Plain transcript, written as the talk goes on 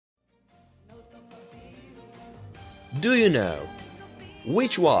Do you know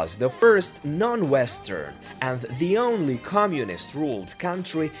which was the first non-Western and the only communist-ruled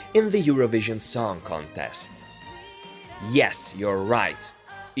country in the Eurovision Song Contest? Yes, you're right.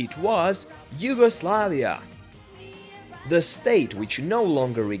 It was Yugoslavia. The state, which no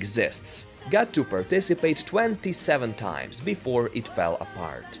longer exists, got to participate 27 times before it fell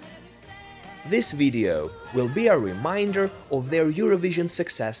apart. This video will be a reminder of their Eurovision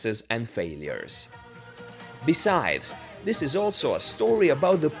successes and failures. Besides, this is also a story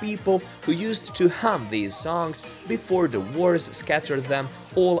about the people who used to hum these songs before the wars scattered them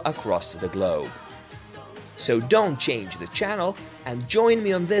all across the globe. So don't change the channel and join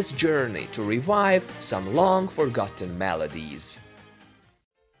me on this journey to revive some long-forgotten melodies.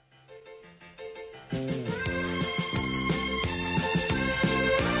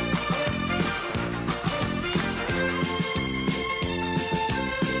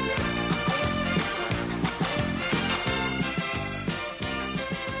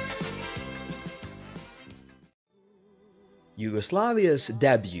 Yugoslavia's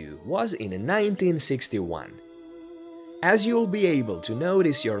debut was in 1961. As you'll be able to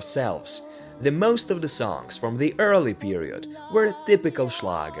notice yourselves, the most of the songs from the early period were typical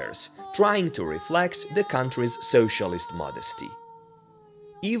schlagers, trying to reflect the country's socialist modesty.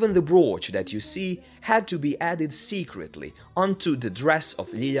 Even the brooch that you see had to be added secretly onto the dress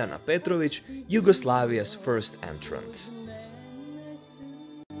of Ljiljana Petrović, Yugoslavia's first entrant.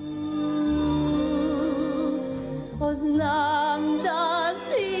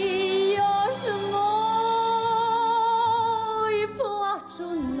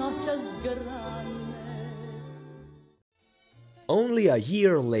 Only a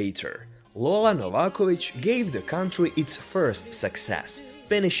year later, Lola Novaković gave the country its first success,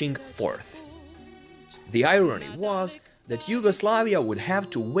 finishing fourth. The irony was that Yugoslavia would have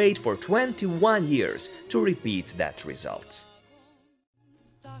to wait for 21 years to repeat that result.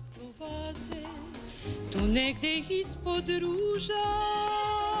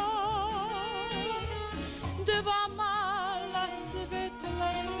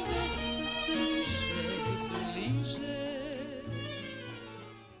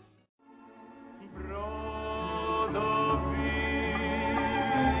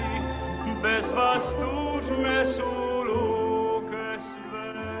 Bez vas tužne su luke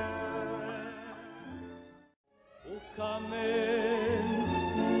sve. U kamen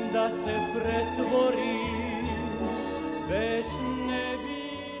da se pretvori, već ne bi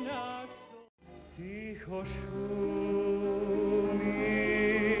našo. Tiho šumi,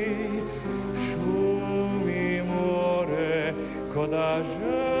 šumi more, ko da želi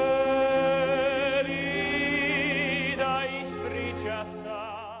da ispriča sad.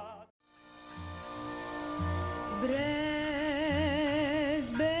 Brez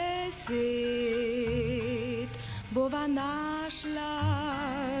besed bova našla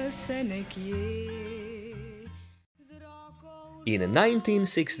se nekje. In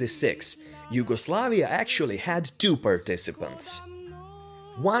 1966, Yugoslavia actually had two participants.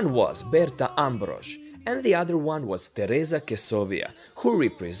 One was Berta Ambrož and the other one was Teresa Kesovia, who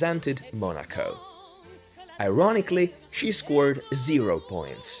represented Monaco. Ironically, she scored 0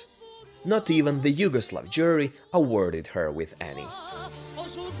 points. Not even the Yugoslav jury awarded her with any.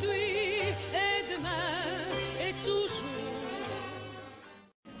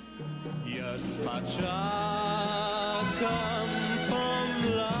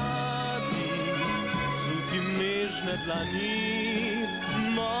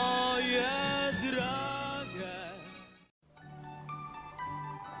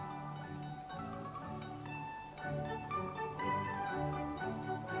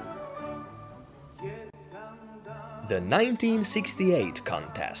 The 1968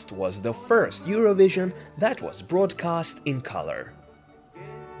 contest was the first Eurovision that was broadcast in color.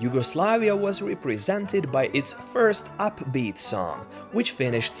 Yugoslavia was represented by its first upbeat song, which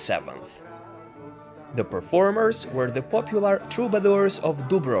finished 7th. The performers were the popular troubadours of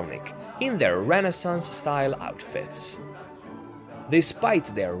Dubrovnik in their Renaissance-style outfits.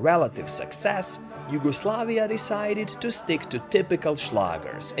 Despite their relative success, Yugoslavia decided to stick to typical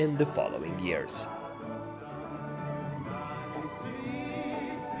schlagers in the following years.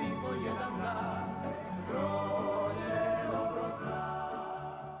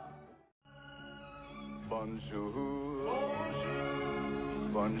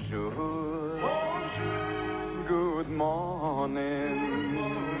 Bonjour, good morning.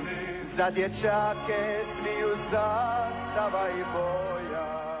 Za dječake smiju zastava i boja.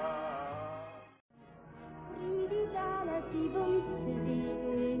 Prividala ti bom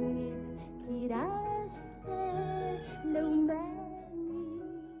cvijet, ki raste u meni.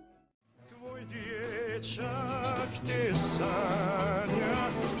 Tvoj dječak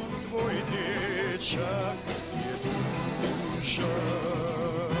sanja, tvoj dječak je tužan.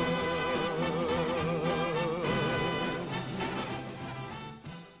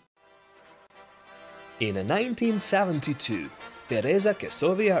 In 1972, Teresa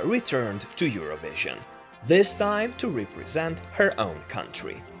Kesovia returned to Eurovision, this time to represent her own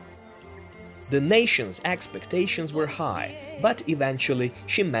country. The nation's expectations were high, but eventually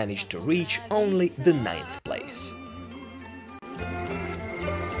she managed to reach only the 9th place.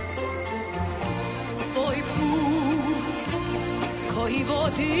 Svoj put koji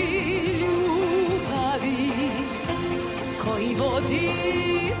vodi ljubavi, koji vodi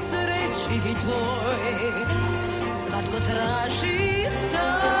sreći toj, svatko traži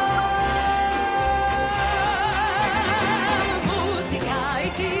sam. Muzika i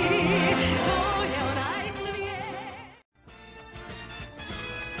ti, to je onaj svijet.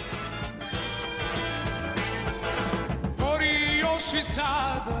 Gori još i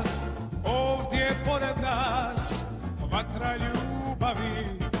sad, ovdje pored nas, vatra ljubavi,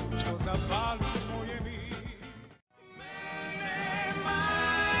 što zapali svoje mi. Mene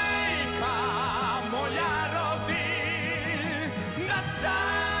majka moja rodi, da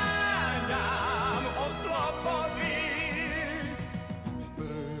sanjam o slobodi.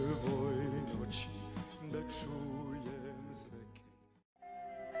 Prvoj noći da čujem zveke.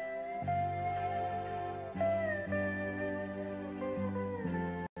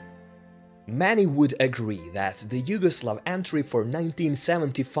 Many would agree that the Yugoslav entry for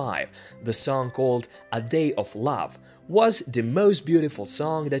 1975, the song called A Day of Love, was the most beautiful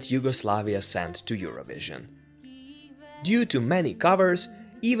song that Yugoslavia sent to Eurovision. Due to many covers,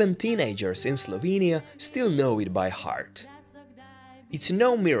 even teenagers in Slovenia still know it by heart. It's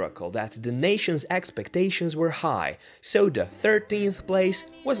no miracle that the nation's expectations were high, so the 13th place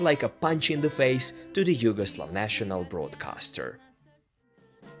was like a punch in the face to the Yugoslav national broadcaster.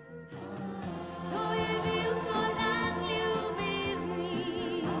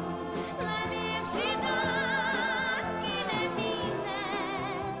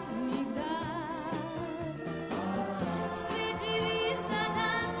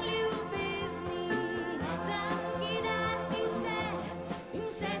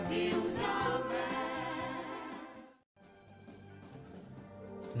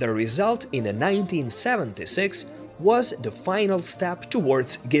 The result in 1976 was the final step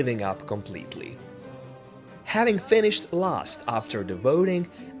towards giving up completely. Having finished last after the voting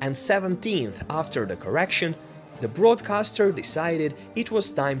and 17th after the correction, the broadcaster decided it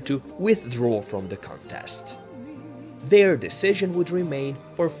was time to withdraw from the contest. Their decision would remain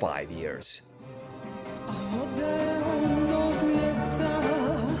for 5 years.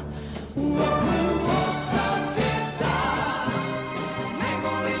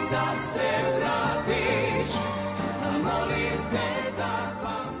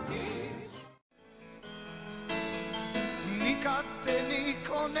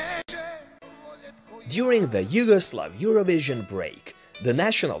 During the Yugoslav Eurovision break, the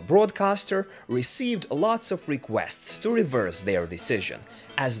national broadcaster received lots of requests to reverse their decision,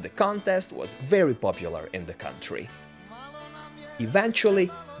 as the contest was very popular in the country. Eventually,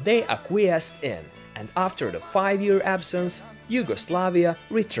 they acquiesced in, and after the 5-year absence, Yugoslavia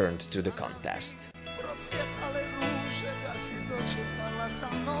returned to the contest.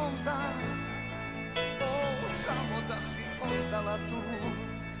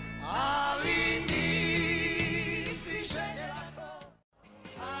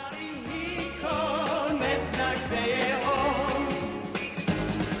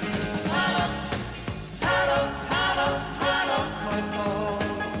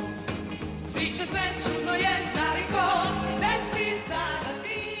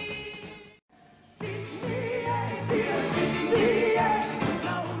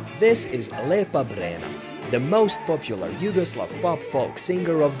 This is Lepa Brena, the most popular Yugoslav pop-folk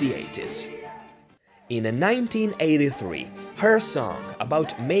singer of the 80s. In 1983, her song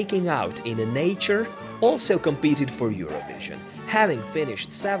about making out in nature also competed for Eurovision, having finished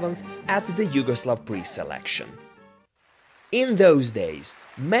 7th at the Yugoslav pre-selection. In those days,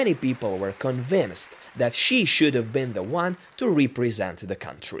 many people were convinced that she should have been the one to represent the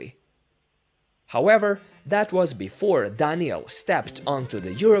country. However, that was before Daniel stepped onto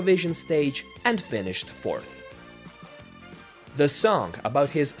the Eurovision stage and finished 4th. The song about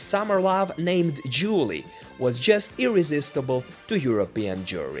his summer love named Julie was just irresistible to European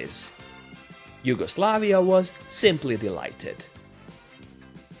juries. Yugoslavia was simply delighted.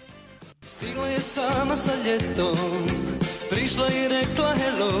 Stigla je sama sa ljetom, prišla I rekla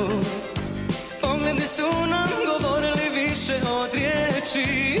hello. Pogledi su nam govorili više od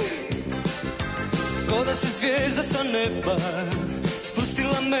riječi. Ko da se zvijezda sa neba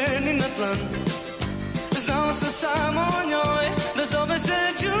spustila meni na tlan. Znao sam samo o njoj da zove se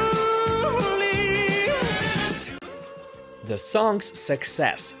Julie. The song's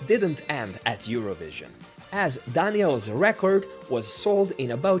success didn't end at Eurovision, as Daniel's record was sold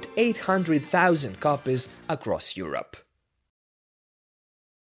in about 800,000 copies across Europe.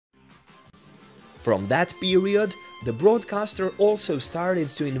 From that period, the broadcaster also started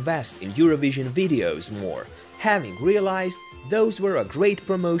to invest in Eurovision videos more, having realized those were a great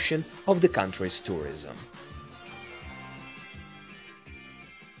promotion of the country's tourism.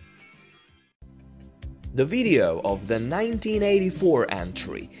 The video of the 1984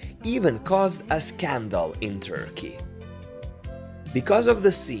 entry even caused a scandal in Turkey. Because of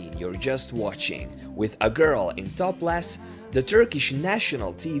the scene you're just watching, with a girl in topless, the Turkish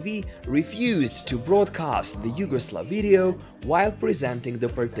national TV refused to broadcast the Yugoslav video while presenting the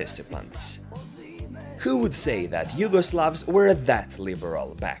participants. Who would say that Yugoslavs were that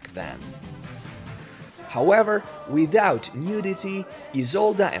liberal back then? However, without nudity,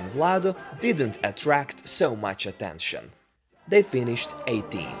 Isolda and Vlado didn't attract so much attention. They finished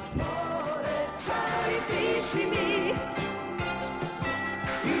 18th.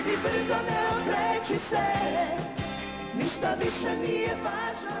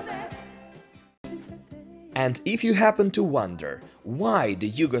 And if you happen to wonder why the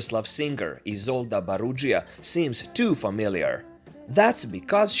Yugoslav singer Isolda Barudžija seems too familiar, that's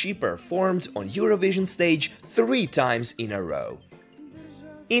because she performed on Eurovision stage 3 times in a row.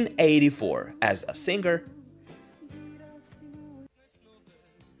 In '84 as a singer,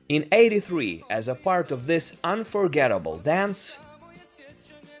 in '83 as a part of this unforgettable dance,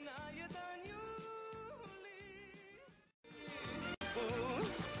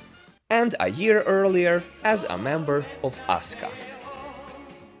 and a year earlier as a member of Aska.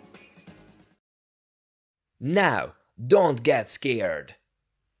 Now, don't get scared.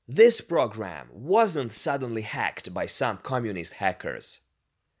 This program wasn't suddenly hacked by some communist hackers.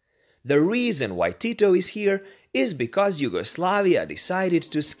 The reason why Tito is here is because Yugoslavia decided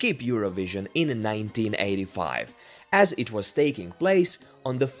to skip Eurovision in 1985, as it was taking place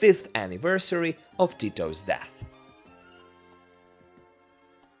on the 5th anniversary of Tito's death.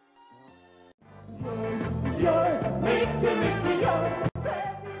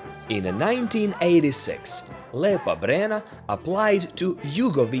 In 1986, Lepa Brena applied to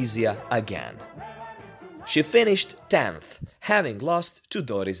Jugovizija again. She finished 10th, having lost to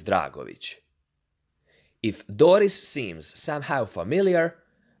Doris Dragović. If Doris seems somehow familiar,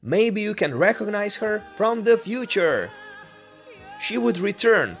 maybe you can recognize her from the future. She would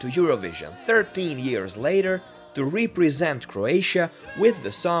return to Eurovision 13 years later to represent Croatia with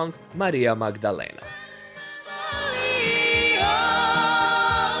the song Maria Magdalena.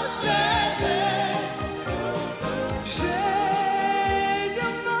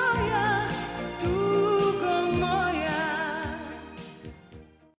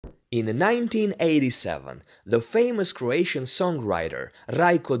 In 1987, the famous Croatian songwriter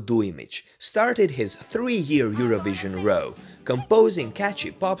Rajko Dujmić started his 3-year Eurovision row, composing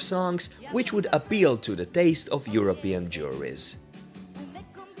catchy pop songs which would appeal to the taste of European juries.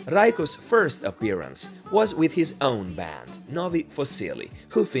 Rajko's first appearance was with his own band, Novi Fossili,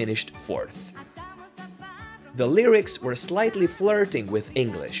 who finished 4th. The lyrics were slightly flirting with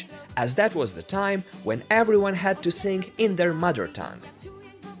English, as that was the time when everyone had to sing in their mother tongue.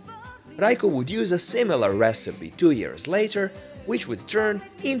 Rajko would use a similar recipe 2 years later, which would turn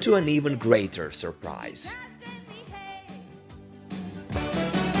into an even greater surprise.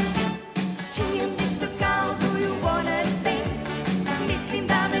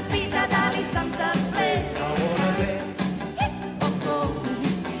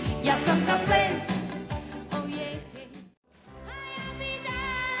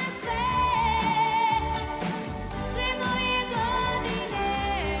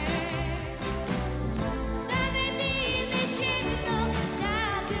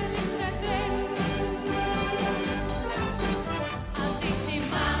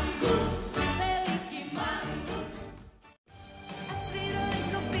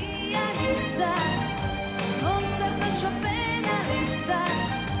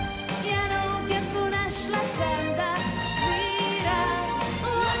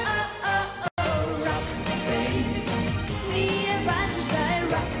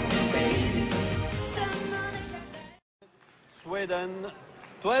 Sweden,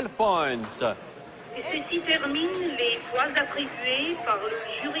 12 points. Et ceci termine les points attribués par le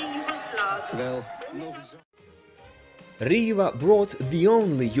jury yougoslave. Riva brought the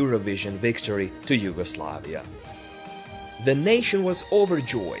only Eurovision victory to Yugoslavia. The nation was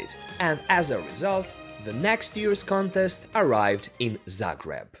overjoyed, and as a result, The next year's contest arrived in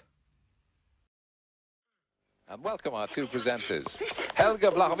Zagreb. And welcome our two presenters,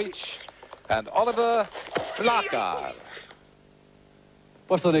 Helga Vlahovic and Oliver Vlakar.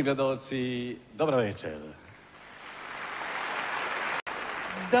 Poštovani gledalci, dobra večer.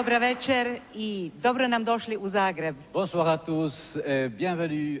 Dobra večer I dobro nam došli u Zagreb. Bonsoir à tous et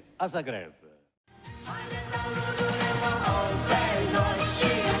bienvenue à Zagreb.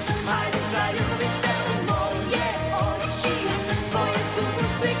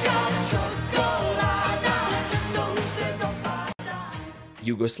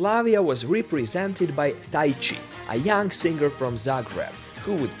 Yugoslavia was represented by Tajci, a young singer from Zagreb,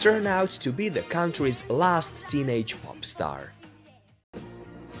 who would turn out to be the country's last teenage pop star.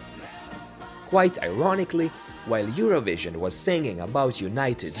 Quite ironically, while Eurovision was singing about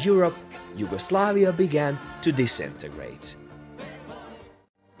united Europe, Yugoslavia began to disintegrate.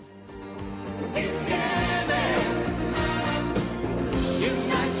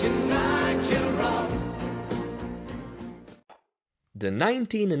 The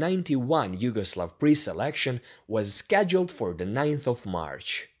 1991 Yugoslav pre-selection was scheduled for the 9th of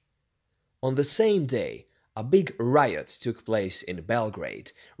March. On the same day, a big riot took place in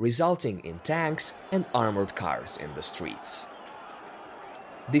Belgrade, resulting in tanks and armored cars in the streets.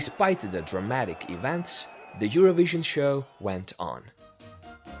 Despite the dramatic events, the Eurovision show went on.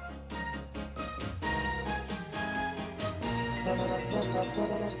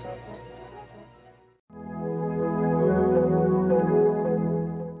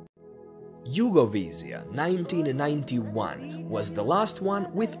 Yugoslavia 1991 was the last one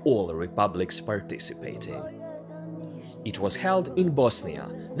with all republics participating. It was held in Bosnia,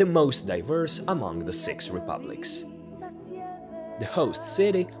 the most diverse among the 6 republics. The host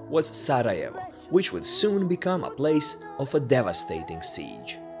city was Sarajevo, which would soon become a place of a devastating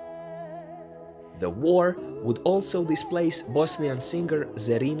siege. The war would also displace Bosnian singer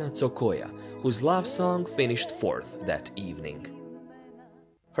Zerina Cokoja, whose love song finished 4th that evening.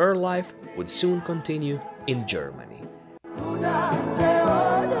 Her life would soon continue in Germany.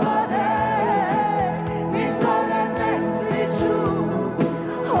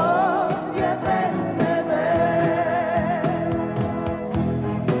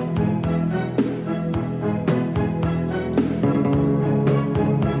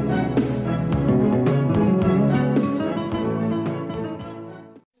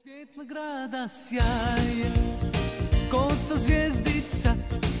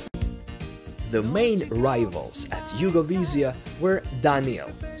 The main rivals at Yugoslavia were Daniel,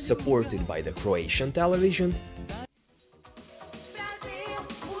 supported by the Croatian television,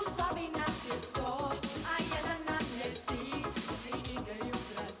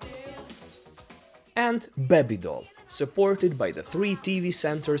 and Babydol, supported by the 3 TV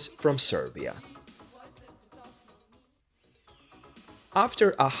centers from Serbia.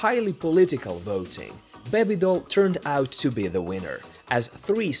 After a highly political voting, Babydol turned out to be the winner, as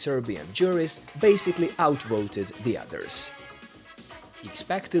 3 Serbian juries basically outvoted the others.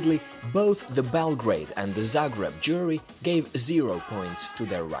 Expectedly, both the Belgrade and the Zagreb jury gave 0 points to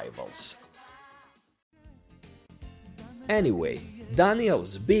their rivals. Anyway,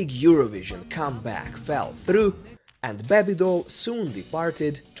 Daniel's big Eurovision comeback fell through, and Babydol soon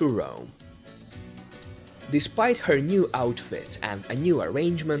departed to Rome. Despite her new outfit and a new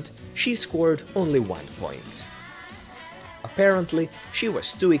arrangement, she scored only 1 point. Apparently, she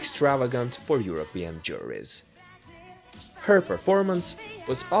was too extravagant for European juries. Her performance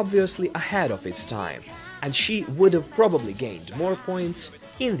was obviously ahead of its time, and she would have probably gained more points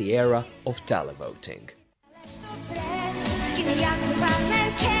in the era of televoting.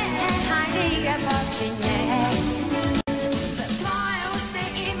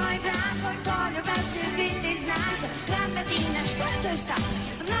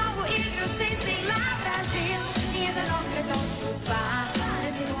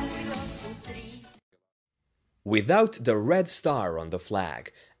 Without the red star on the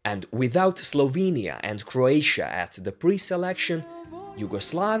flag, and without Slovenia and Croatia at the pre-selection,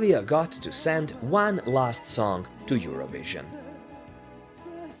 Yugoslavia got to send one last song to Eurovision.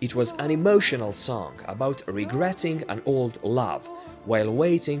 It was an emotional song about regretting an old love while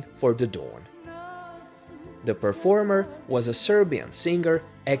waiting for the dawn. The performer was a Serbian singer,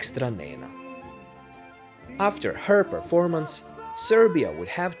 Extra Nena. After her performance, Serbia would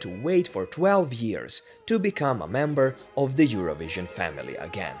have to wait for 12 years to become a member of the Eurovision family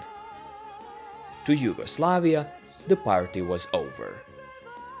again. To Yugoslavia, the party was over.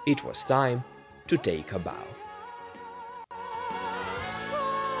 It was time to take a bow.